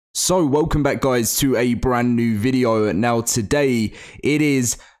So welcome back guys to a brand new video. Now today it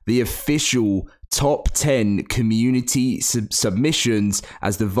is the official top 10 community submissions,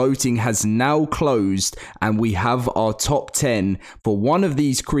 as the voting has now closed and we have our top 10 for one of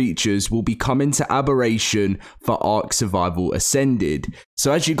these creatures will be coming to aberration for ARK Survival Ascended.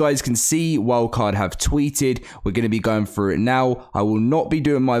 So as you guys can see, Wildcard have tweeted, we're going to be going through it now. I will not be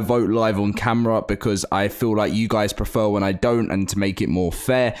doing my vote live on camera because I feel like you guys prefer when I don't, and to make it more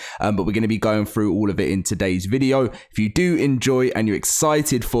fair, but we're going to be going through all of it in today's video. If you do enjoy and you're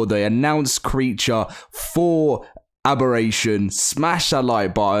excited for the announced creature for aberration, smash that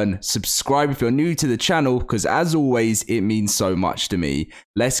like button, subscribe if you're new to the channel, because as always it means so much to me.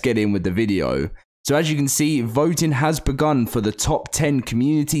 Let's get in with the video. So as you can see, voting has begun for the top 10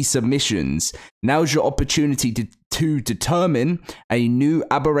 community submissions. Now's your opportunity to determine a new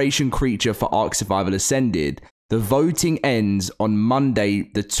aberration creature for ARK Survival Ascended. The voting ends on Monday,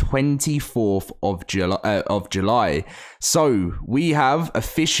 the 24th of July. So we have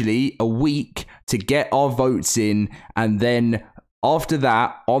officially a week to get our votes in, and then after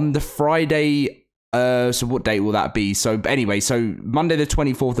that, on the Friday, so what date will that be? So anyway, so Monday the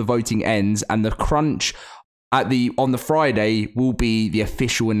 24th, the voting ends, and the crunch on the Friday will be the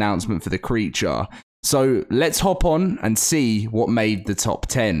official announcement for the creature. So let's hop on and see what made the top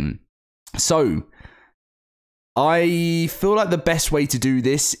 10. So I feel like the best way to do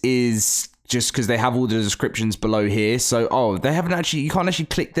this is just because they have all the descriptions below here. So, they haven't actually, you can't actually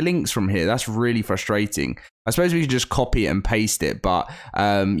click the links from here. That's really frustrating. I suppose we could just copy it and paste it. But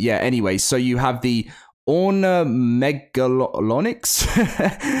yeah, anyway, so you have the Ornamegalonyx,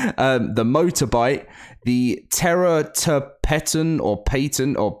 the Motorbite, the Terratapeton or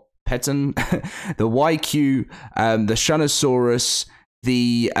Peyton or Peton, the YQ, the Shunosaurus.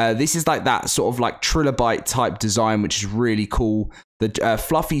 This is like that sort of like trilobite type design, which is really cool. The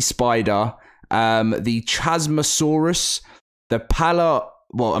fluffy spider, the Chasmosaurus, the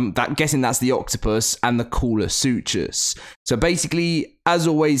I'm guessing that's the octopus, and the Coolosuchus. So basically, as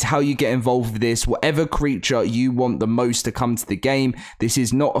always, how you get involved with this, whatever creature you want the most to come to the game. This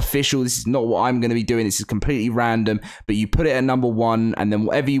is not official. This is not what I'm going to be doing. This is completely random, but you put it at number 1, and then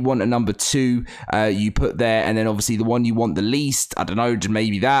whatever you want at number 2, you put there, and then obviously the one you want the least, I don't know,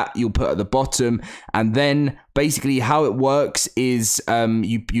 maybe that, you'll put at the bottom. And then basically how it works is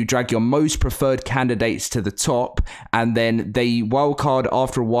you drag your most preferred candidates to the top, and then they wildcard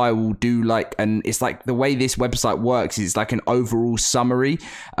after a while will do like, and it's like the way this website works is like an overall summary.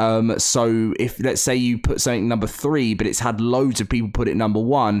 So if let's say you put something number 3, but it's had loads of people put it number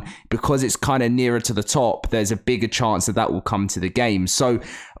 1, because it's kind of nearer to the top, there's a bigger chance that that will come to the game. So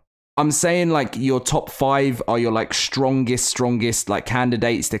I'm saying like your top 5 are your like strongest like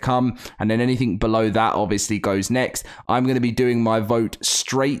candidates to come, and then anything below that obviously goes next. I'm going to be doing my vote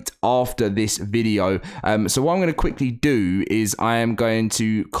straight after this video. So what I'm going to quickly do is I am going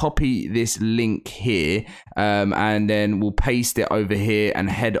to copy this link here, and then we'll paste it over here and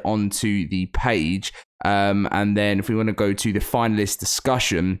head on to the page. And then if we want to go to the finalist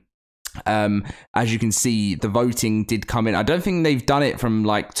discussion, as you can see, the voting did come in. I don't think they've done it from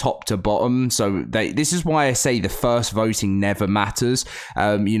like top to bottom, so this is why I say the first voting never matters.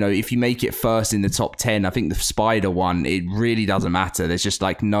 You know, if you make it first in the top 10, I think the spider one, it really doesn't matter. There's just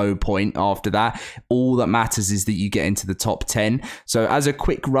like no point after that. All that matters is that you get into the top 10. So as a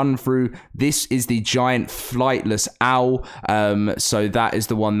quick run through, this is the giant flightless owl. So that is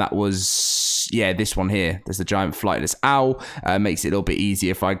the one that was, yeah, this one here. There's the giant flightless owl. Makes it a little bit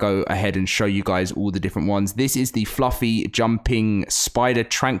easier if I go ahead and show you guys all the different ones. This is the fluffy jumping spider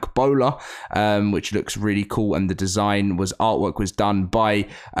Trankbola, which looks really cool, and the design artwork was done by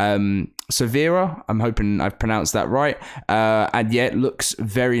Severa. I'm hoping I've pronounced that right. And yeah, it looks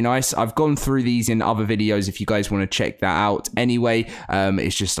very nice. I've gone through these in other videos if you guys want to check that out. Anyway,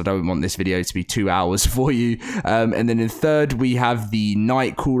 it's just I don't want this video to be 2 hours for you. And then in third, we have the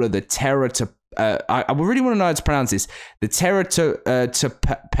Nightcrawler, the I really want to know how to pronounce this. The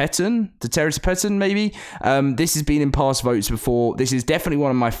Terratapeton, maybe. This has been in past votes before. This is definitely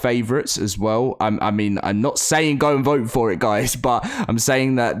one of my favorites as well. I mean, I'm not saying go and vote for it, guys, but I'm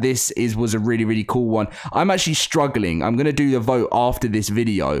saying that this was a really cool one. I'm actually struggling. I'm going to do the vote after this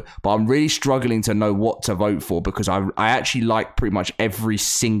video, but I'm really struggling to know what to vote for, because I actually like pretty much every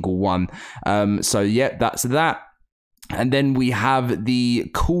single one. So yeah, that's that. And then we have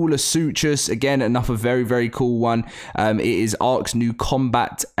the Cooler Sutures, again, another very, very cool one. It is ARK's new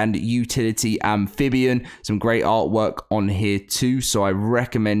combat and utility amphibian. Some great artwork on here too, so I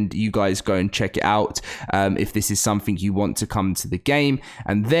recommend you guys go and check it out if this is something you want to come to the game.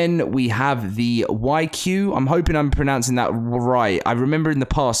 And then we have the YQ. I'm hoping I'm pronouncing that right. I remember in the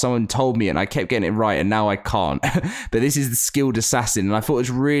past someone told me and I kept getting it right, and now I can't. But this is the Skilled Assassin, and I thought it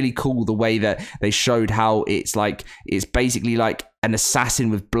was really cool the way that they showed how it's basically like an assassin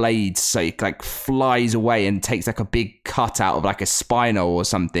with blades, so it like flies away and takes like a big cut out of like a spino or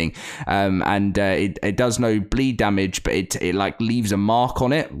something, and it does no bleed damage, but it like leaves a mark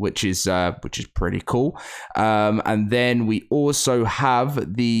on it, which is pretty cool. And then we also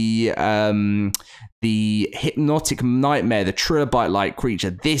have the Hypnotic Nightmare, the trilobite-like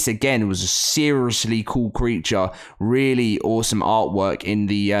creature. This, again, was a seriously cool creature. Really awesome artwork in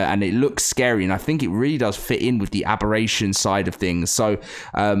the... and it looks scary, and I think it really does fit in with the aberration side of things. So,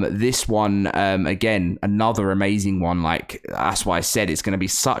 this one, again, another amazing one. Like, that's why I said it's going to be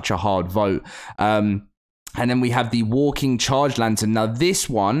such a hard vote. And then we have the Walking Charge Lantern. Now, this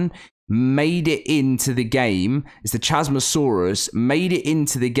one made it into the game. It's the Chasmosaurus, made it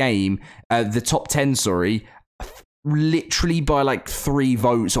into the game, the top 10, sorry, literally by like 3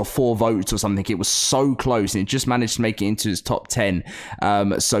 votes or 4 votes or something. It was so close, and it just managed to make it into its top 10.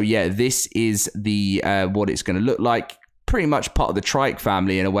 So yeah, this is the what it's going to look like. Pretty much part of the Trike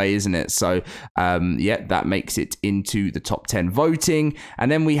family in a way, isn't it? So yeah, that makes it into the top 10 voting.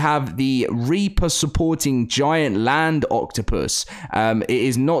 And then we have the Reaper supporting giant land octopus. It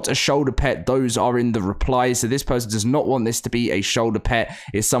is not a shoulder pet. Those are in the replies. So this person does not want this to be a shoulder pet.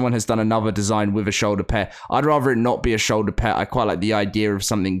 If someone has done another design with a shoulder pet, I'd rather it not be a shoulder pet. I quite like the idea of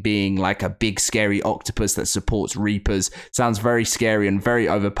something being like a big scary octopus that supports Reapers. Sounds very scary and very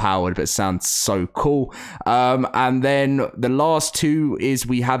overpowered, but sounds so cool. And then the last 2 is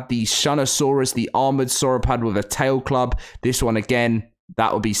we have the Shunosaurus, the armored sauropod with a tail club. This one, again,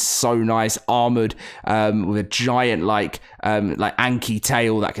 that would be so nice, armored with a giant like Anki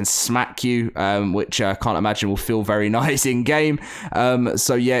tail that can smack you, which I can't imagine will feel very nice in game.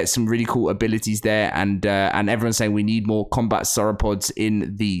 So yeah, some really cool abilities there, and everyone's saying we need more combat sauropods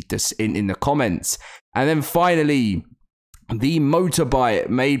in the comments. And then finally, the Motorbite,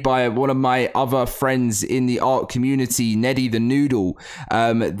 made by one of my other friends in the ARK community, Neddy the Noodle.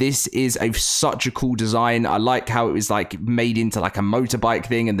 This is such a cool design. I like how it was like made into like a motorbike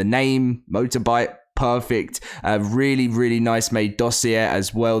thing, and the name Motorbite, perfect. Really, really nice made dossier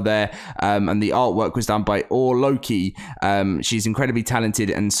as well there. And the artwork was done by Loki. She's incredibly talented,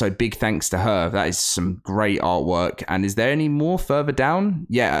 and so big thanks to her. That is some great artwork. And is there any more further down?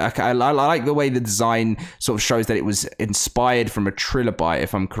 Yeah, I like the way the design sort of shows that it was inspired from a trilobite,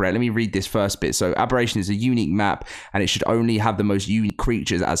 if I'm correct. Let me read this first bit. So aberration is a unique map, and it should only have the most unique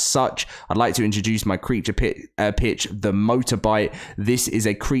creatures. As such, I'd like to introduce my creature pitch, the Motorbite. This is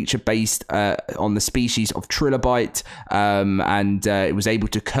a creature based on the species of trilobite, and it was able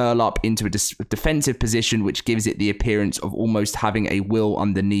to curl up into a defensive position, which gives it the appearance of almost having a will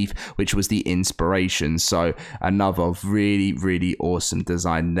underneath, which was the inspiration. So another really, really awesome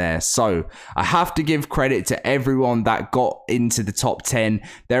design there. So I have to give credit to everyone that got into the top 10.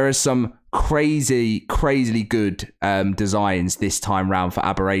 There are some crazily good designs this time round for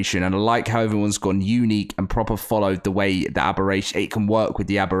aberration, and I like how everyone's gone unique and proper followed the way the aberration, it can work with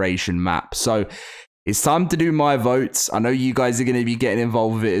the aberration map. So it's time to do my votes. I know you guys are going to be getting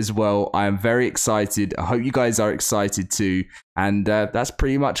involved with it as well. I am very excited. I hope you guys are excited too. And that's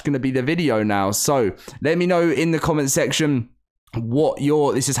pretty much going to be the video now. So let me know in the comment section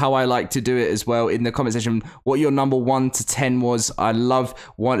this is how I like to do it as well, in the comment section, what your number 1 to 10 was. I love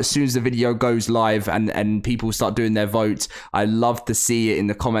as soon as the video goes live and people start doing their votes, I love to see it in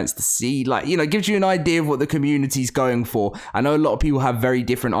the comments, to see, like, you know, it gives you an idea of what the community's going for. I know a lot of people have very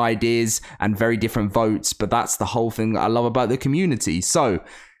different ideas and very different votes, but that's the whole thing that I love about the community. So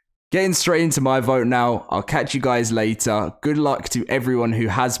getting straight into my vote now. I'll catch you guys later. Good luck to everyone who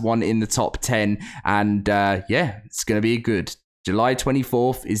has one in the top 10, and yeah, it's gonna be good. July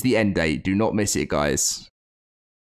 24th is the end date. Do not miss it, guys.